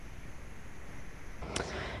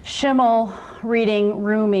Schimmel, reading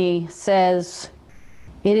Rumi, says,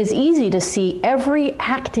 "It is easy to see every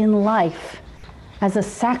act in life as a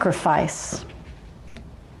sacrifice."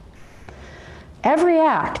 Every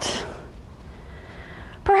act.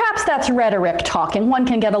 Perhaps that's rhetoric talking. One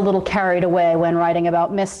can get a little carried away when writing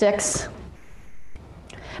about mystics.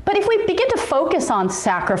 But if we begin to focus on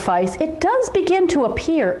sacrifice, it does begin to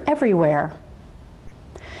appear everywhere.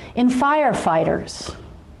 In firefighters,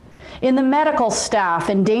 in the medical staff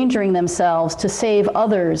endangering themselves to save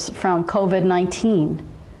others from COVID-19.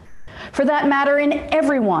 For that matter, in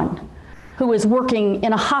everyone who is working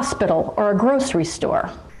in a hospital or a grocery store.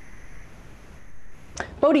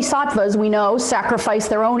 Bodhisattvas, we know, sacrifice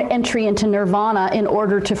their own entry into nirvana in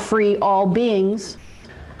order to free all beings.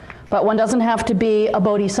 But one doesn't have to be a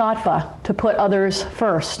bodhisattva to put others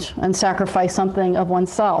first and sacrifice something of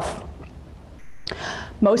oneself.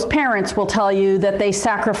 Most parents will tell you that they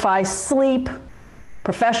sacrifice sleep,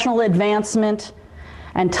 professional advancement,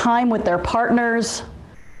 and time with their partners,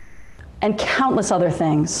 and countless other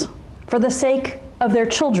things for the sake of their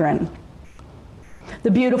children.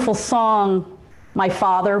 The beautiful song, "My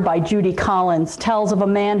Father" by Judy Collins tells of a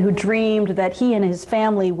man who dreamed that he and his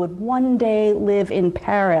family would one day live in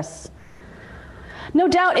Paris. No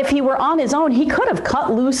doubt if he were on his own, he could have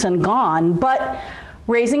cut loose and gone, but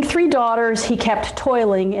raising 3 daughters, he kept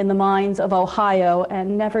toiling in the mines of Ohio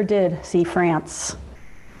and never did see France.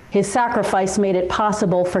 His sacrifice made it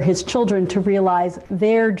possible for his children to realize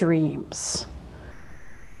their dreams.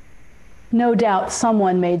 No doubt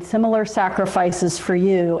someone made similar sacrifices for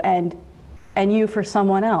you and you for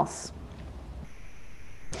someone else.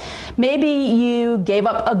 Maybe you gave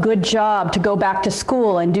up a good job to go back to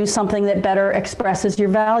school and do something that better expresses your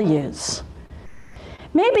values.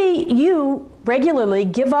 Maybe you regularly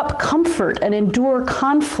give up comfort and endure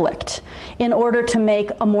conflict in order to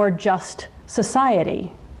make a more just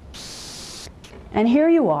society. And here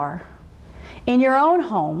you are, in your own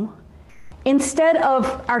home, instead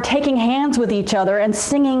of our taking hands with each other and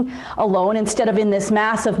singing alone, instead of in this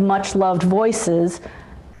mass of much-loved voices,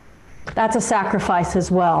 that's a sacrifice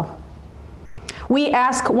as well. We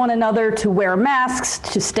ask one another to wear masks,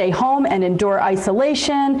 to stay home and endure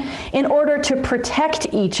isolation in order to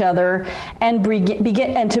protect each other and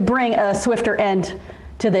to bring a swifter end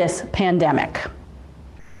to this pandemic.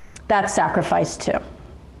 That's sacrifice too.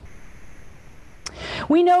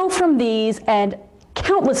 We know from these and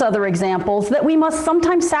countless other examples that we must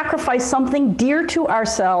sometimes sacrifice something dear to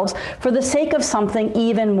ourselves for the sake of something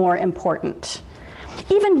even more important.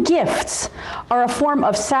 Even gifts are a form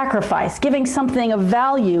of sacrifice, giving something of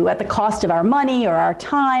value at the cost of our money or our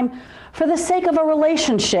time for the sake of a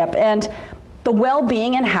relationship and the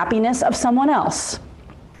well-being and happiness of someone else.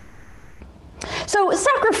 So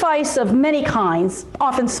sacrifice of many kinds,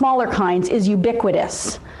 often smaller kinds, is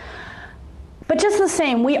ubiquitous. But just the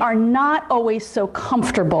same, we are not always so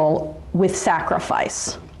comfortable with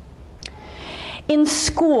sacrifice. In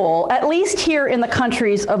school, at least here in the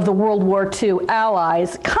countries of the World War II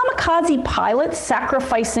allies, kamikaze pilots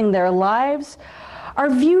sacrificing their lives are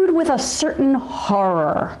viewed with a certain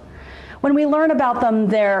horror. When we learn about them,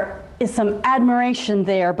 there is some admiration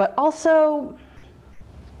there, but also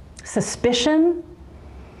suspicion.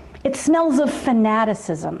 It smells of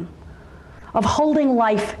fanaticism, of holding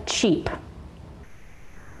life cheap.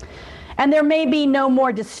 And there may be no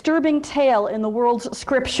more disturbing tale in the world's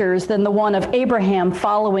scriptures than the one of Abraham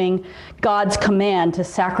following God's command to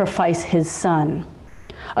sacrifice his son.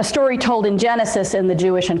 A story told in Genesis in the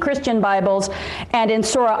Jewish and Christian Bibles and in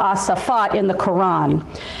Surah As-Safat in the Quran.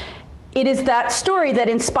 It is that story that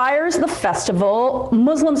inspires the festival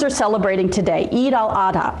Muslims are celebrating today, Eid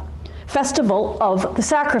al-Adha, festival of the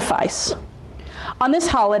sacrifice. On this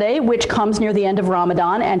holiday, which comes near the end of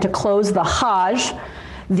Ramadan and to close the Hajj,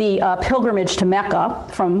 the pilgrimage to Mecca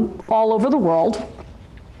from all over the world,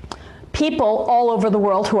 people all over the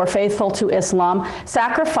world who are faithful to Islam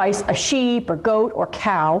sacrifice a sheep or goat or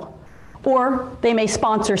cow, or they may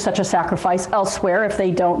sponsor such a sacrifice elsewhere if they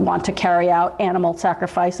don't want to carry out animal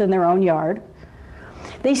sacrifice in their own yard.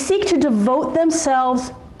 They seek to devote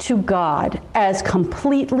themselves to God as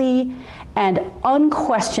completely and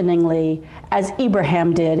unquestioningly as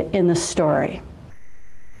Abraham did in the story.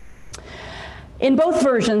 In both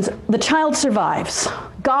versions, the child survives.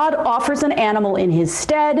 God offers an animal in his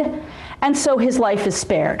stead, and so his life is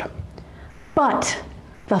spared. But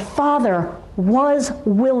the father was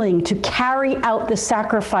willing to carry out the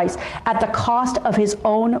sacrifice at the cost of his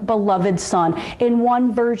own beloved son. In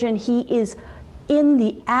one version, he is in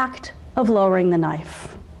the act of lowering the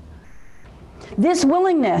knife. This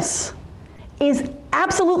willingness is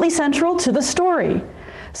absolutely central to the story.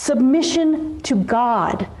 Submission to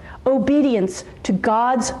God obedience to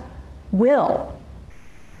God's will.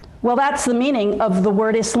 Well, that's the meaning of the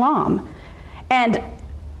word Islam. And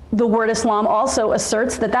the word Islam also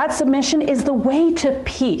asserts that that submission is the way to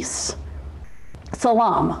peace.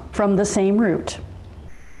 Salam, from the same root.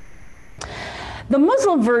 The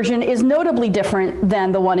Muslim version is notably different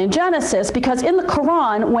than the one in Genesis, because in the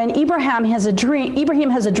Quran, when Ibrahim has a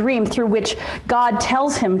dream through which God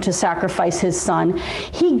tells him to sacrifice his son,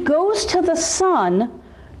 he goes to the son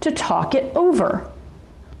to talk it over.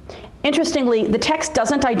 Interestingly, the text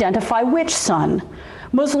doesn't identify which son.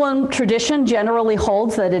 Muslim tradition generally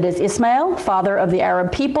holds that it is Ismail, father of the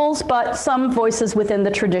Arab peoples, but some voices within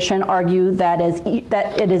the tradition argue that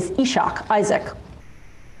it is Ishaq, Isaac.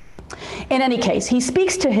 In any case, he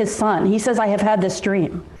speaks to his son. He says, I have had this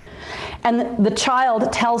dream. And the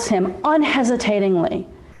child tells him unhesitatingly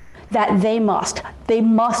that they must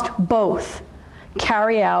both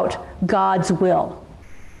carry out God's will.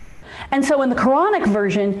 And so in the Quranic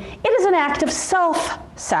version, it is an act of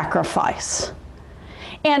self-sacrifice.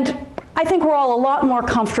 And I think we're all a lot more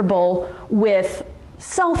comfortable with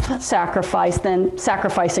self-sacrifice than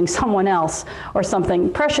sacrificing someone else or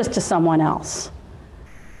something precious to someone else.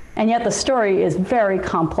 And yet the story is very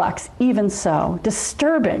complex, even so,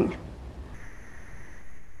 disturbing.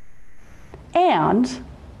 And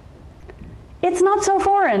it's not so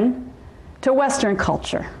foreign to Western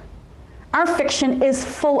culture. Our fiction is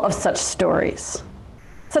full of such stories,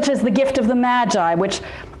 such as The Gift of the Magi, which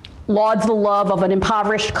lauds the love of an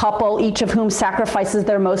impoverished couple, each of whom sacrifices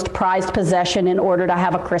their most prized possession in order to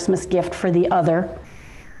have a Christmas gift for the other.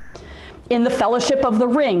 In The Fellowship of the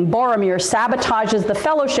Ring, Boromir sabotages the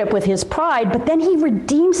fellowship with his pride, but then he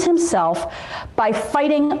redeems himself by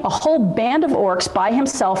fighting a whole band of orcs by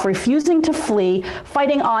himself, refusing to flee,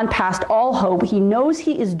 fighting on past all hope. He knows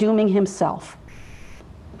he is dooming himself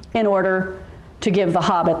in order to give the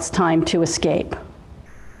hobbits time to escape.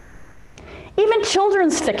 Even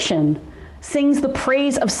children's fiction sings the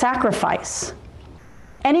praise of sacrifice.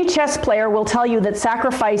 Any chess player will tell you that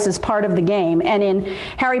sacrifice is part of the game, and in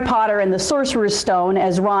Harry Potter and the Sorcerer's Stone,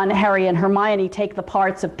 as Ron, Harry, and Hermione take the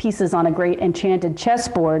parts of pieces on a great enchanted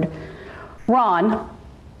chessboard, Ron,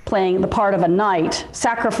 playing the part of a knight,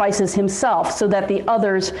 sacrifices himself so that the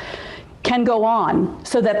others can go on,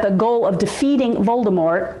 so that the goal of defeating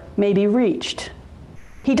Voldemort may be reached.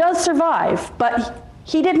 He does survive, but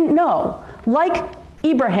he didn't know. Like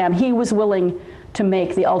Ibrahim, he was willing to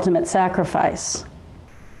make the ultimate sacrifice.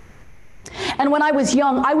 And when I was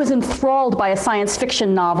young, I was enthralled by a science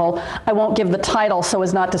fiction novel, I won't give the title so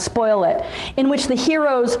as not to spoil it, in which the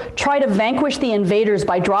heroes try to vanquish the invaders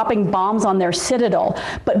by dropping bombs on their citadel,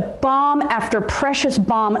 but bomb after precious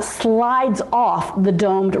bomb slides off the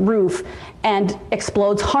domed roof and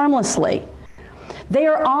explodes harmlessly. They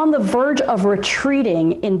are on the verge of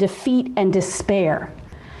retreating in defeat and despair.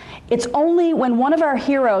 It's only when one of our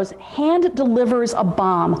heroes hand delivers a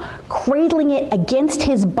bomb, cradling it against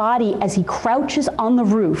his body as he crouches on the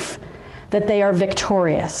roof, that they are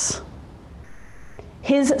victorious.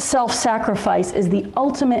 His self-sacrifice is the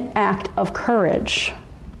ultimate act of courage.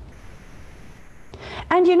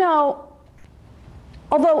 And you know,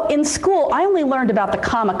 although in school I only learned about the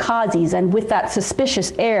kamikazes, and with that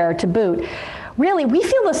suspicious air to boot, really we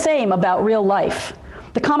feel the same about real life.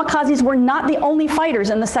 The kamikazes were not the only fighters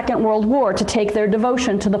in the Second World War to take their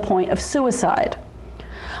devotion to the point of suicide.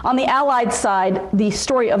 On the Allied side, the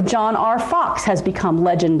story of John R. Fox has become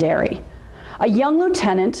legendary. A young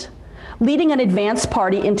lieutenant leading an advance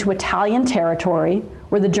party into Italian territory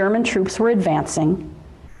where the German troops were advancing.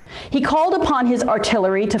 He called upon his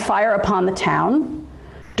artillery to fire upon the town,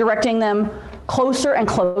 directing them closer and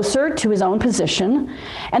closer to his own position,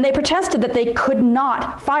 and they protested that they could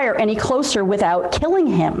not fire any closer without killing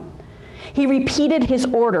him. He repeated his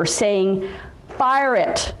order, saying, "Fire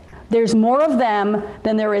it. There's more of them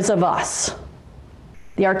than there is of us."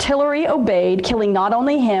 The artillery obeyed, killing not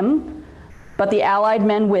only him, but the Allied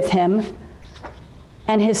men with him,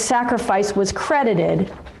 and his sacrifice was credited,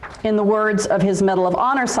 in the words of his Medal of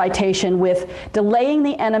Honor citation, with delaying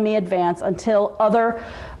the enemy advance until other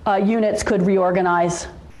units could reorganize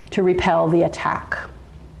to repel the attack.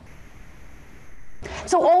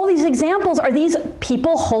 So all these examples, are these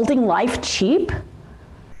people holding life cheap?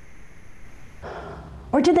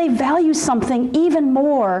 Or do they value something even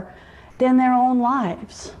more than their own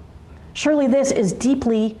lives? Surely this is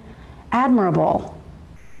deeply admirable.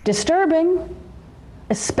 Disturbing,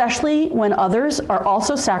 especially when others are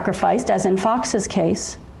also sacrificed, as in Fox's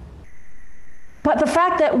case. But the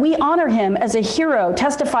fact that we honor him as a hero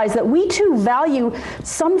testifies that we too value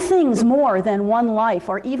some things more than one life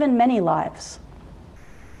or even many lives.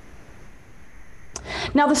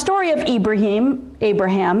 Now, the story of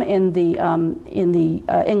Abraham in the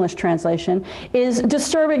English translation is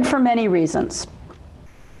disturbing for many reasons.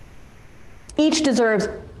 Each deserves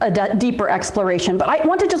a deeper exploration, but I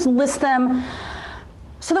want to just list them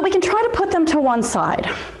so that we can try to put them to one side.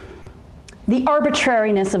 The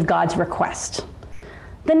arbitrariness of God's request,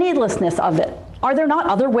 the needlessness of it. Are there not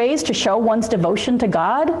other ways to show one's devotion to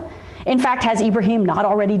God? In fact, has Abraham not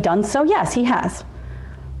already done so? Yes, he has.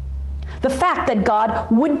 The fact that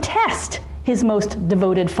God would test his most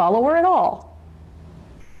devoted follower at all.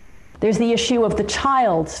 There's the issue of the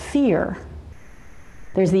child's fear.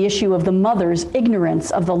 There's the issue of the mother's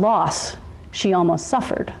ignorance of the loss she almost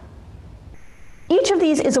suffered. Each of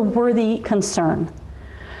these is a worthy concern.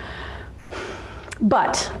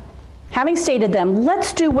 But, having stated them,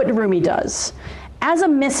 let's do what Rumi does. As a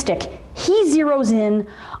mystic, he zeroes in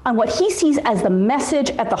on what he sees as the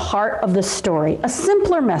message at the heart of the story, a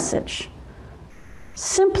simpler message.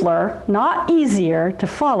 Simpler, not easier to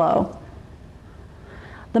follow.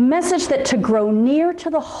 The message that to grow near to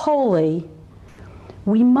the holy,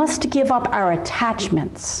 we must give up our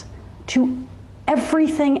attachments to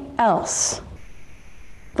everything else.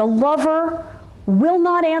 The lover will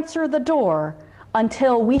not answer the door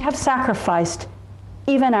until we have sacrificed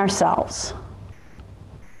even ourselves.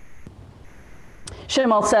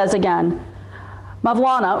 Schimmel says again,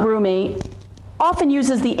 Mawlana Rumi often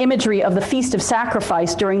uses the imagery of the Feast of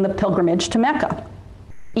Sacrifice during the pilgrimage to Mecca.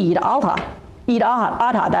 Eid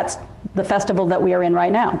al-Adha, that's the festival that we are in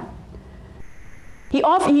right now. He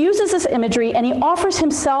uses this imagery and he offers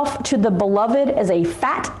himself to the beloved as a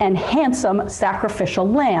fat and handsome sacrificial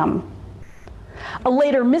lamb. A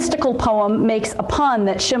later mystical poem makes a pun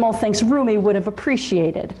that Schimmel thinks Rumi would have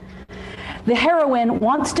appreciated. The heroine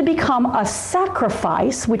wants to become a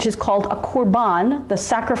sacrifice, which is called a qurban, the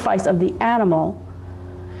sacrifice of the animal.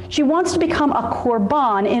 She wants to become a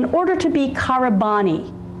qurban in order to be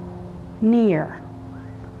karabani, near.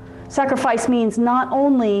 Sacrifice means not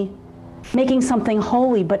only making something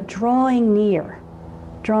holy, but drawing near.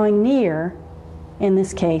 Drawing near, in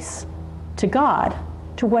this case, to God,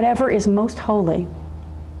 to whatever is most holy.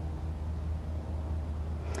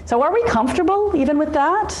 So are we comfortable even with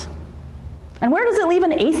that? And where does it leave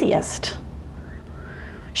an atheist?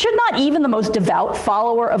 Should not even the most devout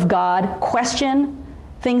follower of God question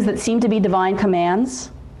things that seem to be divine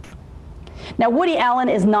commands? Now, Woody Allen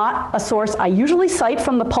is not a source I usually cite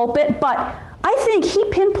from the pulpit, but I think he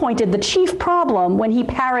pinpointed the chief problem when he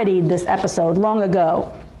parodied this episode long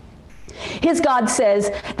ago. His God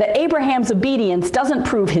says that Abraham's obedience doesn't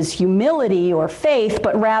prove his humility or faith,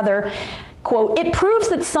 but rather, quote, it proves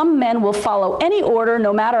that some men will follow any order,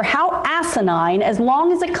 no matter how asinine, as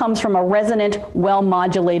long as it comes from a resonant,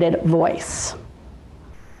 well-modulated voice.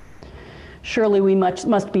 Surely we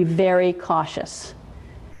must be very cautious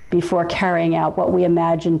before carrying out what we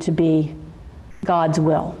imagine to be God's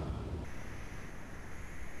will.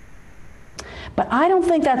 But I don't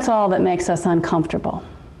think that's all that makes us uncomfortable.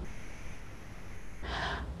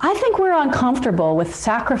 I think we're uncomfortable with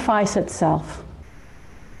sacrifice itself.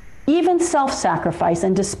 Even self-sacrifice,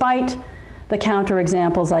 and despite the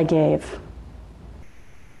counterexamples I gave.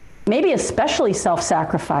 Maybe especially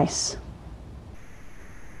self-sacrifice.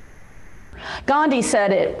 Gandhi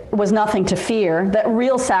said it was nothing to fear, that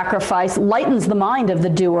real sacrifice lightens the mind of the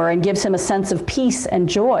doer and gives him a sense of peace and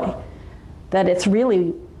joy, that it's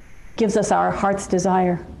really gives us our heart's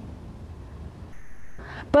desire.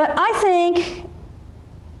 But I think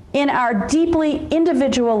in our deeply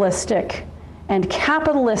individualistic and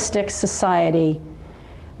capitalistic society,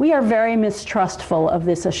 we are very mistrustful of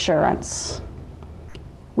this assurance.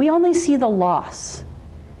 We only see the loss.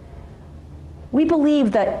 We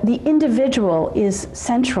believe that the individual is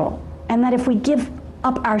central, and that if we give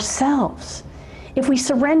up ourselves, if we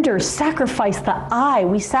surrender, sacrifice the I,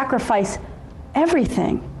 we sacrifice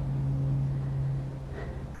everything.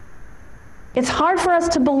 It's hard for us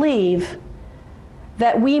to believe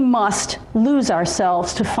that we must lose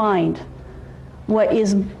ourselves to find what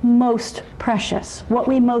is most precious, what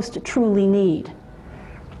we most truly need.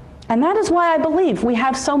 And that is why I believe we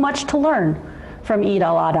have so much to learn from Eid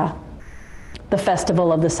al-Adha, the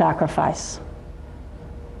festival of the sacrifice.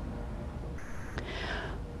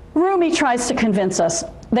 Rumi tries to convince us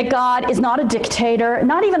that God is not a dictator,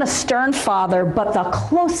 not even a stern father, but the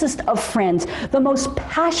closest of friends, the most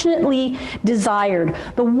passionately desired,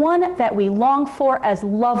 the one that we long for as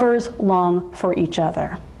lovers long for each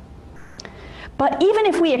other. But even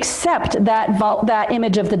if we accept that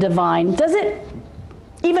image of the divine, does it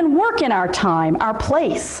even work in our time, our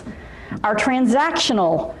place, our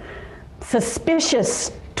transactional,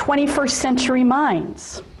 suspicious 21st century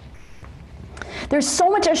minds? There's so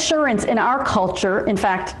much assurance in our culture, in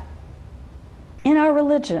fact, in our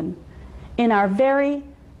religion, in our very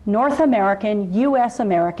North American, U.S.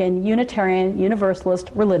 American, Unitarian, Universalist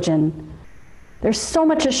religion. There's so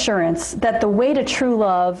much assurance that the way to true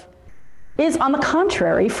love is, on the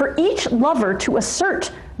contrary, for each lover to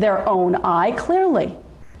assert their own I clearly,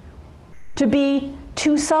 to be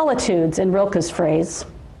two solitudes, in Rilke's phrase.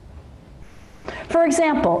 For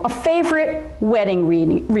example, a favorite wedding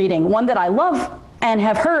reading, one that I love and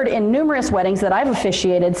have heard in numerous weddings that I've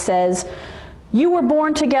officiated, says, "You were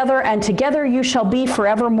born together, and together you shall be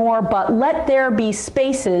forevermore, but let there be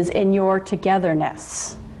spaces in your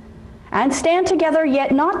togetherness. And stand together,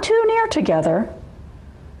 yet not too near together.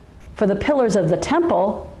 For the pillars of the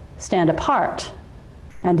temple stand apart,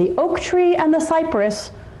 and the oak tree and the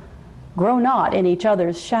cypress grow not in each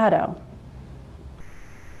other's shadow."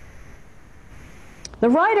 The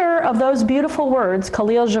writer of those beautiful words,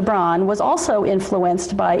 Khalil Gibran, was also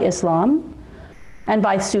influenced by Islam and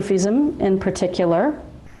by Sufism in particular,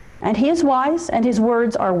 and he is wise, and his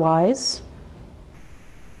words are wise.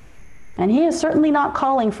 And he is certainly not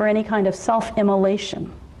calling for any kind of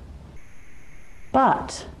self-immolation.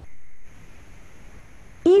 But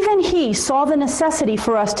even he saw the necessity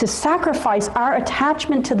for us to sacrifice our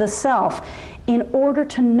attachment to the self in order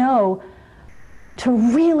to know, to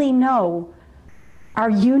really know our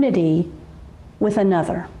unity with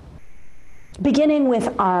another. Beginning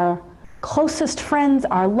with our closest friends,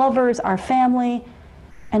 our lovers, our family,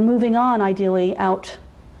 and moving on, ideally, out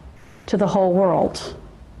to the whole world.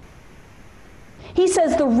 He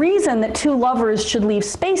says the reason that two lovers should leave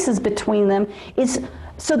spaces between them is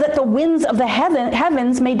so that the winds of the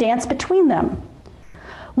heavens may dance between them.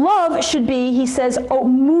 Love should be, he says, a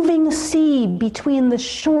moving sea between the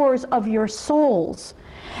shores of your souls.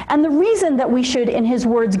 And the reason that we should, in his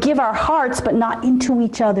words, give our hearts but not into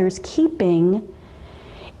each other's keeping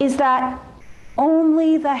is that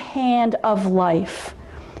only the hand of life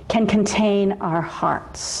can contain our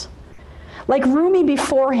hearts. Like Rumi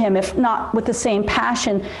before him, if not with the same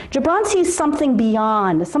passion, Gibran sees something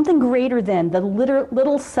beyond, something greater than the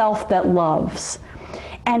little self that loves.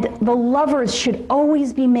 And the lovers should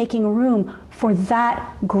always be making room for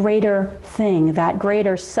that greater thing, that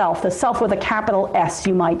greater self, the self with a capital S,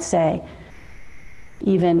 you might say,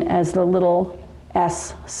 even as the little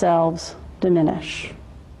s selves diminish.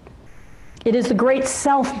 It is the great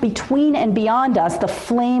self between and beyond us, the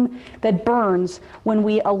flame that burns when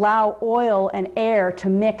we allow oil and air to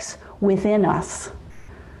mix within us,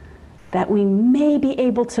 that we may be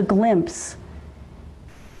able to glimpse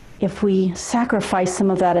if we sacrifice some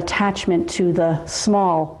of that attachment to the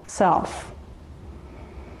small self.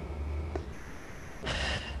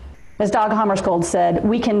 As Dag Hammarskjöld said,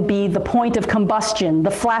 we can be the point of combustion, the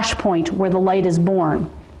flash point where the light is born.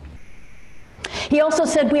 He also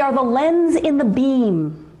said we are the lens in the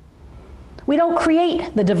beam. We don't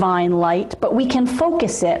create the divine light, but we can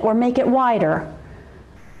focus it or make it wider.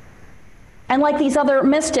 And like these other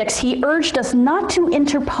mystics, he urged us not to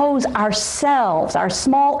interpose ourselves, our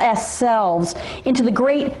small s selves, into the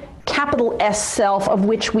great capital S self of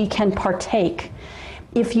which we can partake.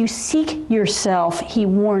 If you seek yourself, he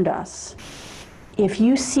warned us, if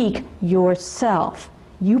you seek yourself,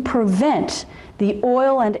 you prevent the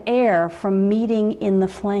oil and air from meeting in the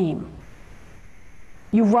flame.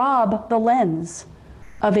 You rob the lens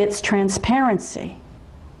of its transparency.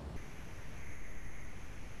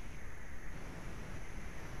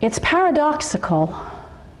 It's paradoxical.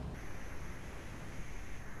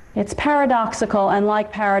 It's paradoxical, and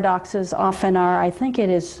like paradoxes often are, I think it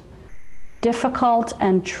is difficult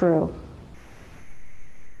and true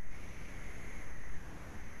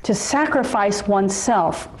to sacrifice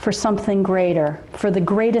oneself for something greater, for the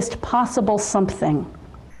greatest possible something.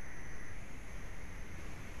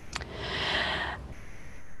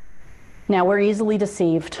 Now, we're easily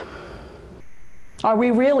deceived. Are we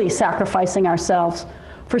really sacrificing ourselves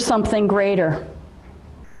for something greater?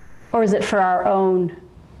 Or is it for our own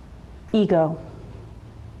ego?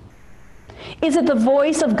 Is it the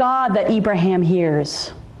voice of God that Abraham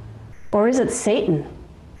hears? Or is it Satan?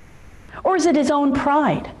 Or is it his own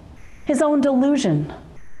pride, his own delusion?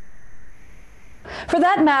 For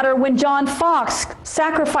that matter, when John Fox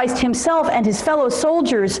sacrificed himself and his fellow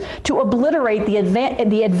soldiers to obliterate the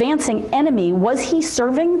advancing enemy, was he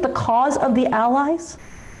serving the cause of the Allies?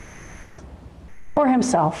 Or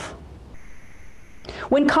himself?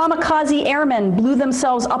 When kamikaze airmen blew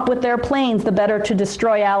themselves up with their planes the better to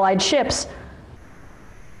destroy Allied ships,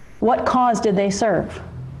 what cause did they serve?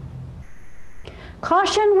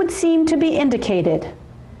 Caution would seem to be indicated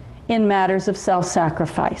in matters of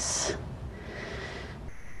self-sacrifice.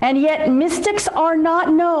 And yet mystics are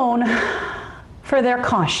not known for their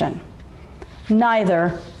caution.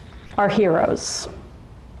 Neither are heroes.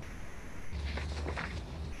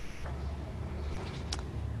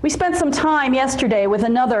 We spent some time yesterday with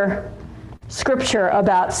another scripture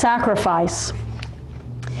about sacrifice.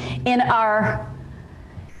 In our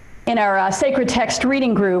sacred text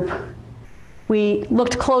reading group, we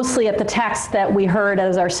looked closely at the text that we heard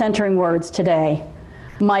as our centering words today.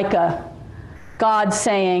 Micah, God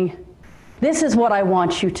saying, "This is what I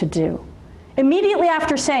want you to do." Immediately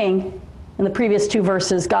after saying, in the previous two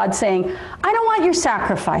verses, God saying, "I don't want your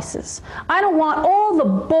sacrifices. I don't want all the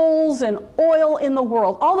bowls and oil in the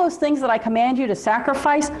world. All those things that I command you to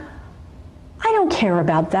sacrifice, I don't care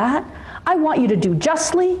about that. I want you to do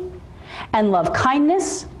justly and love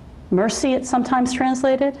kindness," mercy it's sometimes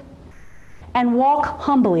translated, "and walk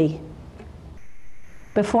humbly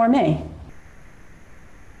before me."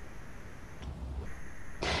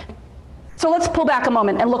 So let's pull back a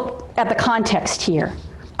moment and look at the context here.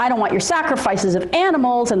 I don't want your sacrifices of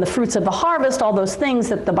animals and the fruits of the harvest, all those things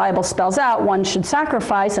that the Bible spells out one should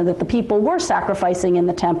sacrifice and that the people were sacrificing in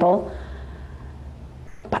the temple.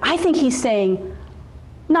 But I think he's saying,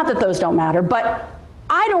 not that those don't matter, but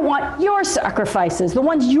I don't want your sacrifices, the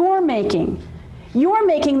ones you're making. You're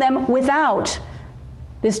making them without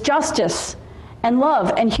this justice and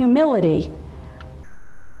love and humility.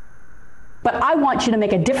 But I want you to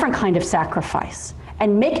make a different kind of sacrifice.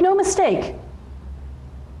 And make no mistake,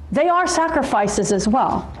 they are sacrifices as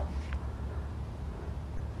well.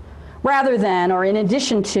 Rather than, or in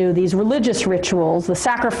addition to these religious rituals, the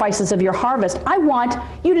sacrifices of your harvest, I want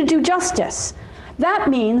you to do justice. That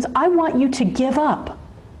means I want you to give up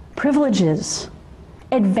privileges,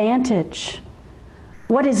 advantage,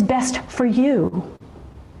 what is best for you.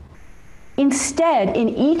 Instead, in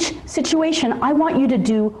each situation, I want you to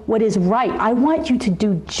do what is right. I want you to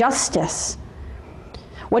do justice.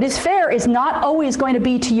 What is fair is not always going to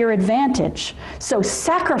be to your advantage. So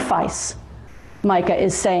sacrifice, Micah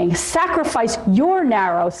is saying, sacrifice your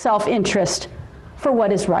narrow self-interest for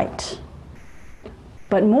what is right.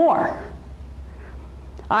 But more,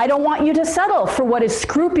 I don't want you to settle for what is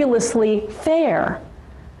scrupulously fair.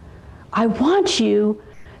 I want you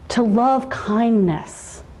to love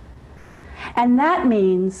kindness. And that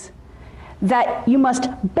means that you must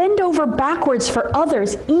bend over backwards for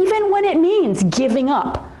others, even when it means giving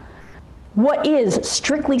up what is,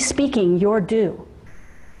 strictly speaking, your due.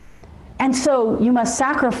 And so you must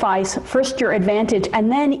sacrifice first your advantage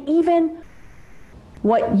and then even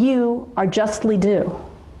what you are justly due.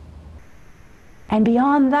 And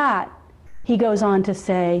beyond that, he goes on to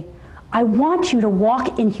say, I want you to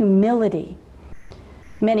walk in humility.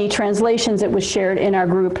 Many translations, it was shared in our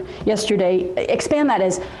group yesterday, expand that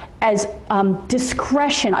as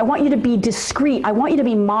discretion. I want you to be discreet. I want you to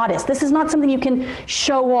be modest. This is not something you can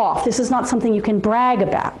show off. This is not something you can brag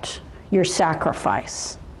about, your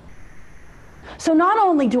sacrifice. So not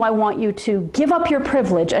only do I want you to give up your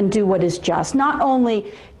privilege and do what is just, not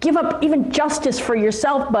only give up even justice for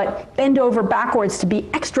yourself, but bend over backwards to be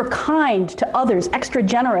extra kind to others, extra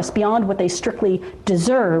generous beyond what they strictly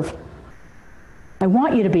deserve, I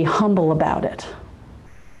want you to be humble about it.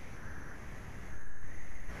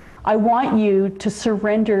 I want you to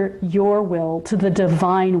surrender your will to the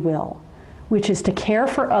divine will, which is to care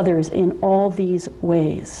for others in all these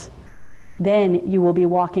ways. Then you will be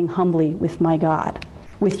walking humbly with my God,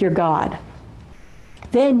 with your God.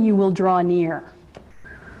 Then you will draw near.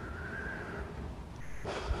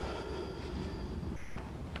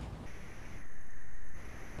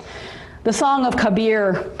 The Song of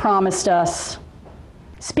Kabir promised us,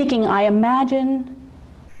 speaking, I imagine,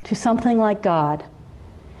 to something like God.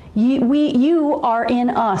 You are in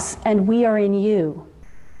us and we are in you.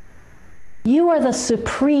 You are the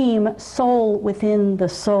supreme soul within the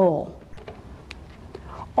soul.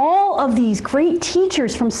 All of these great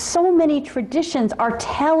teachers from so many traditions are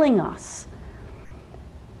telling us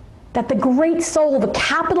that the great soul, the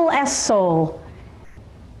capital S soul,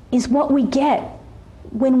 is what we get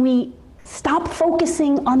when we stop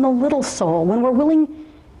focusing on the little soul, when we're willing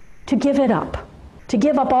to give it up, to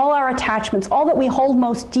give up all our attachments, all that we hold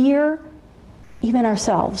most dear, even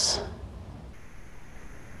ourselves.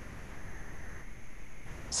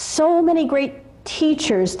 So many great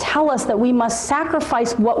teachers tell us that we must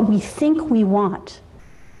sacrifice what we think we want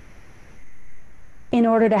in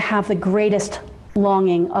order to have the greatest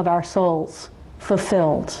longing of our souls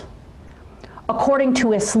fulfilled. According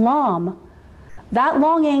to Islam, that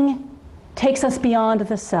longing takes us beyond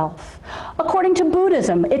the self. According to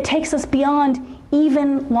Buddhism, it takes us beyond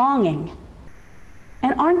even longing.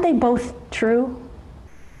 And aren't they both true?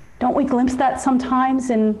 Don't we glimpse that sometimes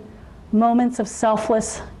in moments of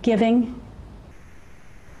selfless giving?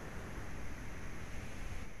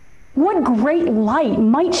 What great light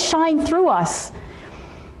might shine through us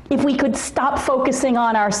if we could stop focusing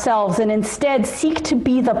on ourselves and instead seek to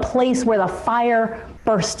be the place where the fire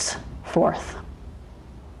bursts forth.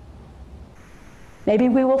 Maybe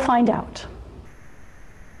we will find out.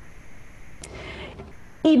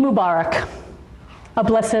 Eid Mubarak, a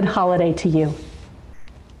blessed holiday to you,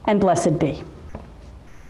 and blessed be.